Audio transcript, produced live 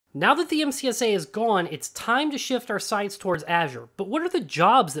Now that the MCSA is gone, it's time to shift our sights towards Azure. But what are the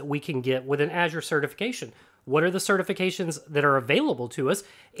jobs that we can get with an Azure certification? What are the certifications that are available to us?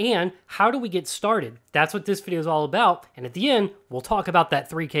 And how do we get started? That's what this video is all about. And at the end, we'll talk about that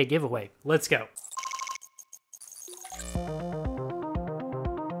 3K giveaway. Let's go.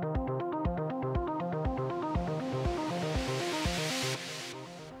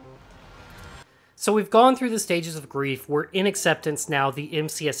 So we've gone through the stages of grief. We're in acceptance now. The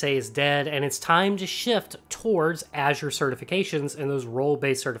MCSA is dead, and it's time to shift towards Azure certifications and those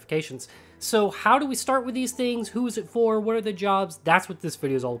role-based certifications. So how do we start with these things? Who is it for? What are the jobs? That's what this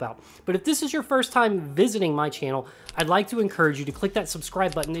video is all about. But if this is your first time visiting my channel, I'd like to encourage you to click that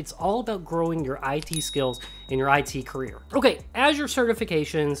subscribe button. It's all about growing your IT skills in your IT career. Okay, Azure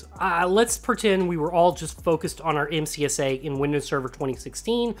certifications. Let's pretend we were all just focused on our MCSA in Windows Server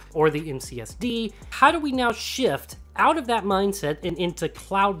 2016 or the MCSD. How do we now shift out of that mindset and into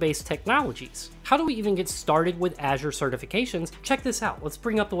cloud-based technologies? How do we even get started with Azure certifications? Check this out. Let's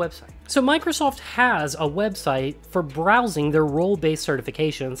bring up the website. So Microsoft has a website for browsing their role-based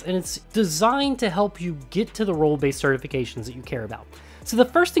certifications, and it's designed to help you get to the role-based certifications that you care about. So the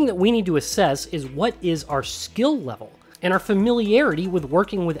first thing that we need to assess is what is our skill level and our familiarity with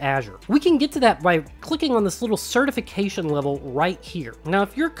working with Azure. We can get to that by clicking on this little certification level right here. Now,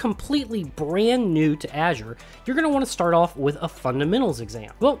 if you're completely brand new to Azure, you're gonna wanna start off with a fundamentals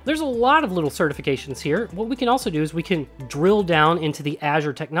exam. Well, there's a lot of little certifications here. What we can also do is we can drill down into the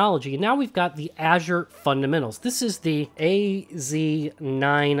Azure technology, and now we've got the Azure fundamentals. This is the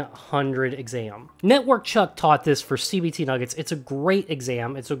AZ900 exam. Network Chuck taught this for CBT Nuggets. It's a great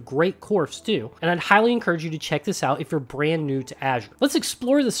exam. It's a great course too, and I'd highly encourage you to check this out if you're brand new to Azure. Let's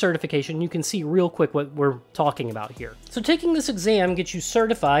explore the certification. You can see real quick what we're talking about here. So taking this exam gets you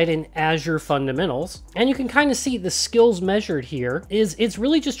certified in Azure fundamentals, and you can kind of see the skills measured here it's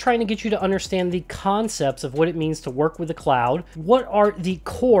really just trying to get you to understand the concepts of what it means to work with the cloud. What are the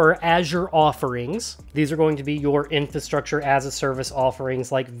core Azure offerings? These are going to be your infrastructure as a service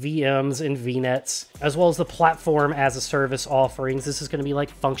offerings like VMs and VNets, as well as the platform as a service offerings. This is going to be like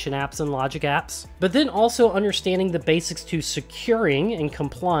function apps and logic apps, but then also understanding the basics to securing and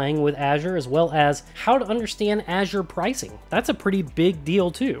complying with Azure, as well as how to understand Azure pricing. That's a pretty big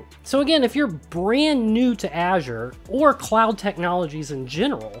deal too. So again, if you're brand new to Azure or cloud technologies in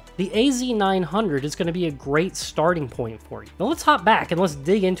general, the AZ900 is going to be a great starting point for you. Now let's hop back and let's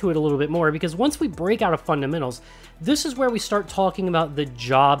dig into it a little bit more, because once we break out of fundamentals, this is where we start talking about the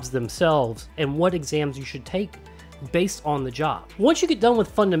jobs themselves and what exams you should take based on the job. Once you get done with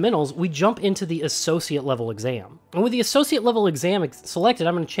fundamentals, we jump into the associate level exam. And with the associate level exam selected,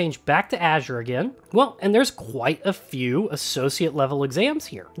 I'm going to change back to Azure again. Well, and there's quite a few associate level exams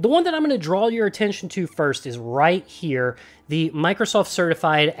here. The one that I'm going to draw your attention to first is right here, the Microsoft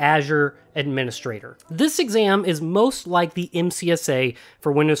Certified Azure Administrator. This exam is most like the MCSA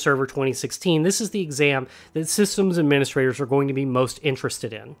for Windows Server 2016. This is the exam that systems administrators are going to be most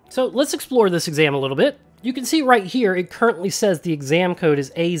interested in. So let's explore this exam a little bit. You can see right here, it currently says the exam code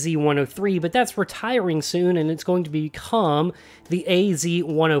is AZ103, but that's retiring soon, and it's going to become the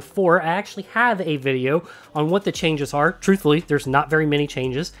AZ104. I actually have a video on what the changes are. Truthfully, there's not very many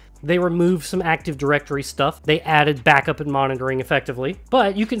changes. They removed some Active Directory stuff. They added backup and monitoring effectively.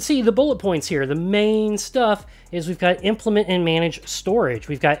 But you can see the bullet points here. The main stuff is we've got implement and manage storage.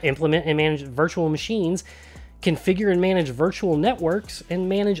 We've got implement and manage virtual machines, configure and manage virtual networks, and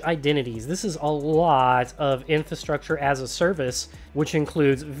manage identities. This is a lot of infrastructure as a service, which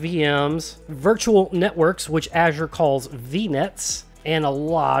includes VMs, virtual networks, which Azure calls VNets, and a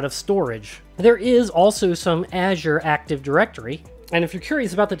lot of storage. There is also some Azure Active Directory. And if you're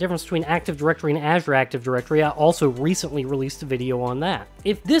curious about the difference between Active Directory and Azure Active Directory, I also recently released a video on that.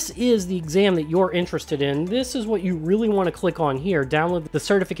 If this is the exam that you're interested in, this is what you really want to click on here. Download the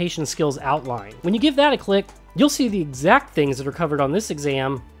certification skills outline. When you give that a click, you'll see the exact things that are covered on this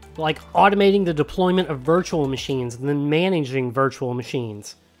exam, like automating the deployment of virtual machines and then managing virtual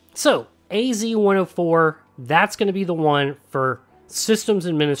machines. So AZ104, that's going to be the one for systems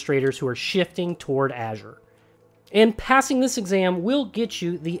administrators who are shifting toward Azure. And passing this exam will get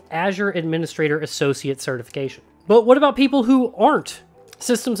you the Azure Administrator Associate certification. But what about people who aren't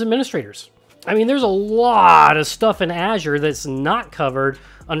systems administrators? I mean, there's a lot of stuff in Azure that's not covered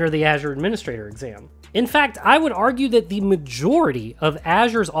under the Azure Administrator exam. In fact, I would argue that the majority of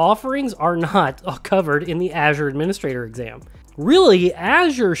Azure's offerings are not covered in the Azure Administrator exam. Really,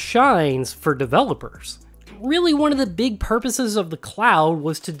 Azure shines for developers. Really, one of the big purposes of the cloud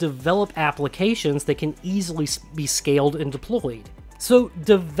was to develop applications that can easily be scaled and deployed. So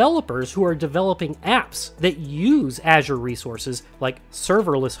developers who are developing apps that use Azure resources like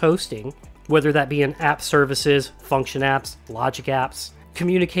serverless hosting, whether that be in app services, function apps, logic apps,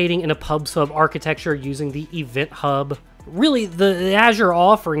 communicating in a pub-sub architecture using the event hub. Really, the Azure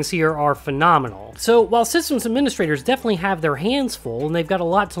offerings here are phenomenal. So while systems administrators definitely have their hands full and they've got a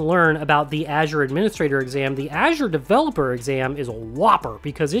lot to learn about the Azure Administrator exam, the Azure Developer exam is a whopper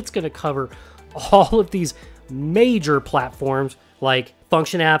because it's going to cover all of these major platforms like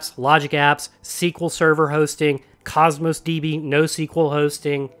function apps, logic apps, SQL Server hosting, Cosmos DB, NoSQL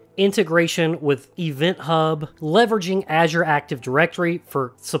hosting, integration with Event Hub, leveraging Azure Active Directory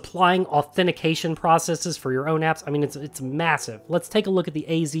for supplying authentication processes for your own apps. I mean, it's massive. Let's take a look at the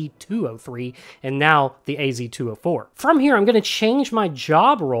AZ203 and now the AZ204. From here, I'm going to change my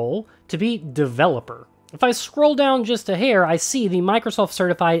job role to be developer. If I scroll down just a hair, I see the Microsoft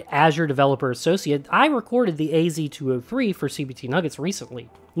Certified Azure Developer Associate. I recorded the AZ203 for CBT Nuggets recently.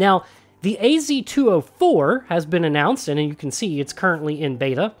 Now, the AZ204 has been announced, and you can see it's currently in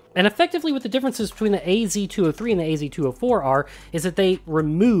beta. And effectively what the differences between the AZ203 and the AZ204 are, is that they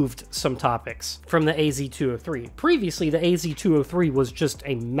removed some topics from the AZ203. Previously, the AZ203 was just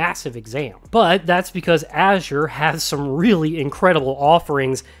a massive exam. But that's because Azure has some really incredible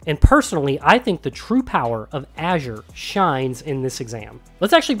offerings, and personally, I think the true power of Azure shines in this exam.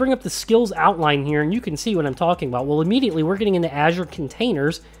 Let's actually bring up the skills outline here, and you can see what I'm talking about. Well, immediately, we're getting into Azure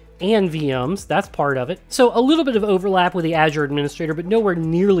containers and VMs, that's part of it. So a little bit of overlap with the Azure Administrator, but nowhere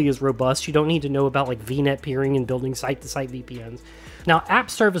nearly as robust. You don't need to know about like VNet peering and building site-to-site VPNs. Now,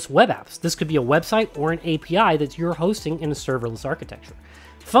 app service web apps. This could be a website or an API that you're hosting in a serverless architecture.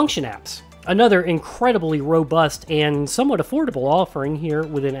 Function apps. Another incredibly robust and somewhat affordable offering here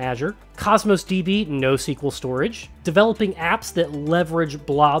within Azure. Cosmos DB, NoSQL storage. Developing apps that leverage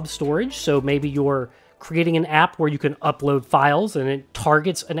blob storage, so maybe you're creating an app where you can upload files and it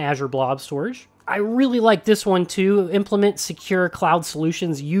targets an Azure Blob storage. I really like this one too. Implement secure cloud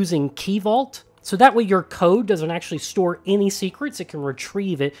solutions using Key Vault. So that way your code doesn't actually store any secrets. It can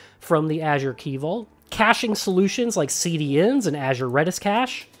retrieve it from the Azure Key Vault. Caching solutions like CDNs and Azure Redis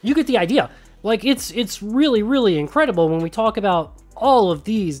Cache. You get the idea. Like it's really, really incredible when we talk about all of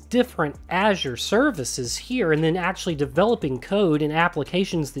these different Azure services here and then actually developing code and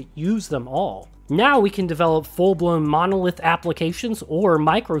applications that use them all. Now we can develop full-blown monolith applications or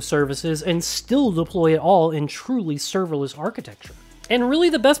microservices and still deploy it all in truly serverless architecture. And really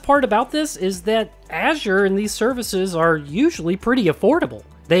the best part about this is that Azure and these services are usually pretty affordable.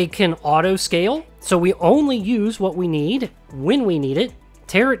 They can auto-scale, so we only use what we need when we need it,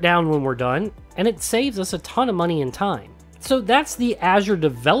 tear it down when we're done, and it saves us a ton of money and time. So that's the Azure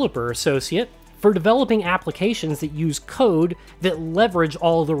Developer Associate for developing applications that use code that leverage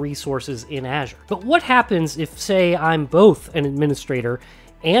all the resources in Azure. But what happens if, say, I'm both an administrator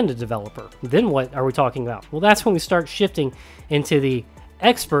and a developer? Then what are we talking about? Well, that's when we start shifting into the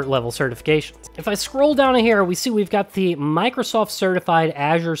expert level certifications. If I scroll down here, we see we've got the Microsoft Certified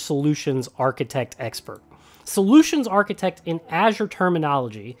Azure Solutions Architect Expert. Solutions Architect in Azure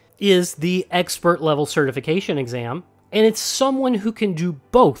terminology is the expert level certification exam, and it's someone who can do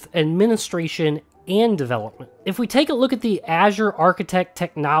both administration and development. If we take a look at the Azure Architect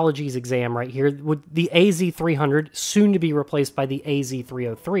Technologies exam right here, with the AZ300 soon to be replaced by the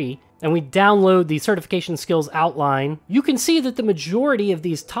AZ303, and we download the certification skills outline, you can see that the majority of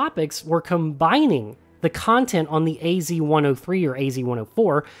these topics were combining the content on the AZ103 or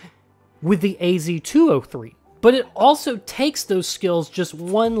AZ104 with the AZ203. But it also takes those skills just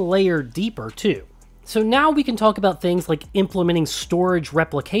one layer deeper too. So now we can talk about things like implementing storage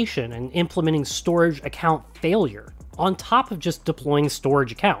replication and implementing storage account failure on top of just deploying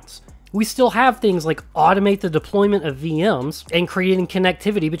storage accounts. We still have things like automate the deployment of VMs and creating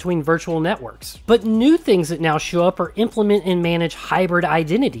connectivity between virtual networks. But new things that now show up are implement and manage hybrid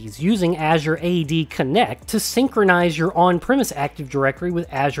identities using Azure AD Connect to synchronize your on-premise Active Directory with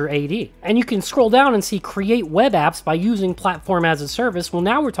Azure AD. And you can scroll down and see create web apps by using Platform as a Service. Well,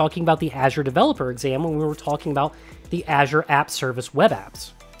 now we're talking about the Azure Developer exam when we were talking about the Azure App Service web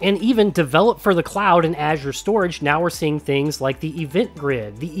apps. And even develop for the cloud and Azure storage, now we're seeing things like the Event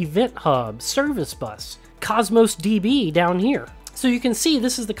Grid, the Event Hub, Service Bus, Cosmos DB down here. So you can see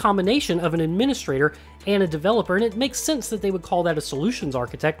this is the combination of an administrator and a developer, and it makes sense that they would call that a solutions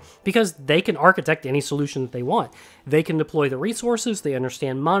architect because they can architect any solution that they want. They can deploy the resources, they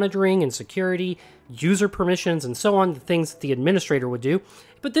understand monitoring and security, user permissions, and so on, the things that the administrator would do,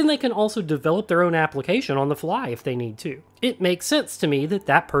 but then they can also develop their own application on the fly if they need to. It makes sense to me that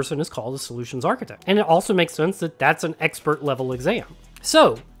that person is called a solutions architect, and it also makes sense that that's an expert level exam.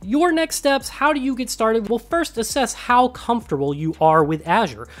 So, your next steps, how do you get started? Well, first assess how comfortable you are with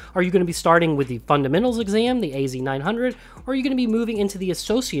Azure. Are you going to be starting with the fundamentals exam, the AZ-900, or are you going to be moving into the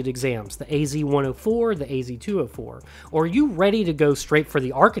associate exams, the AZ-104, the AZ-204? Or are you ready to go straight for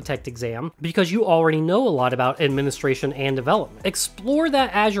the architect exam because you already know a lot about administration and development? Explore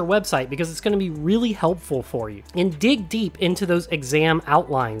that Azure website because it's going to be really helpful for you. And dig deep into those exam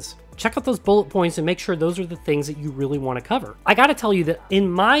outlines. Check out those bullet points and make sure those are the things that you really want to cover. I got to tell you that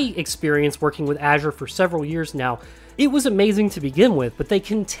in my experience working with Azure for several years now, it was amazing to begin with, but they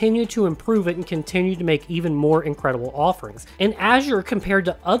continue to improve it and continue to make even more incredible offerings. And Azure, compared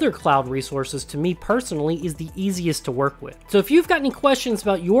to other cloud resources, to me personally, is the easiest to work with. So if you've got any questions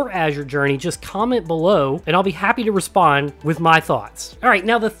about your Azure journey, just comment below and I'll be happy to respond with my thoughts. All right,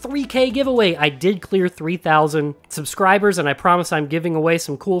 now the 3K giveaway. I did clear 3,000 subscribers and I promise I'm giving away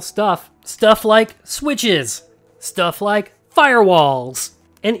some cool stuff. Stuff like switches, stuff like firewalls.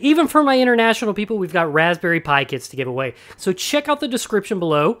 And even for my international people, we've got Raspberry Pi kits to give away. So check out the description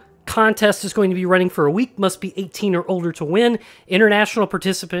below. Contest is going to be running for a week, must be 18 or older to win. International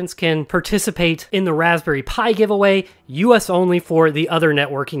participants can participate in the Raspberry Pi giveaway. US only for the other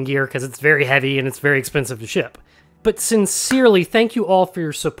networking gear because it's very heavy and it's very expensive to ship. But sincerely, thank you all for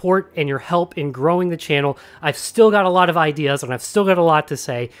your support and your help in growing the channel. I've still got a lot of ideas and I've still got a lot to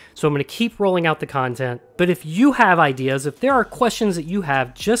say, so I'm going to keep rolling out the content. But if you have ideas, if there are questions that you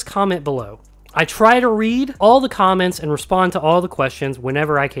have, just comment below. I try to read all the comments and respond to all the questions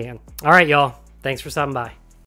whenever I can. All right, y'all. Thanks for stopping by.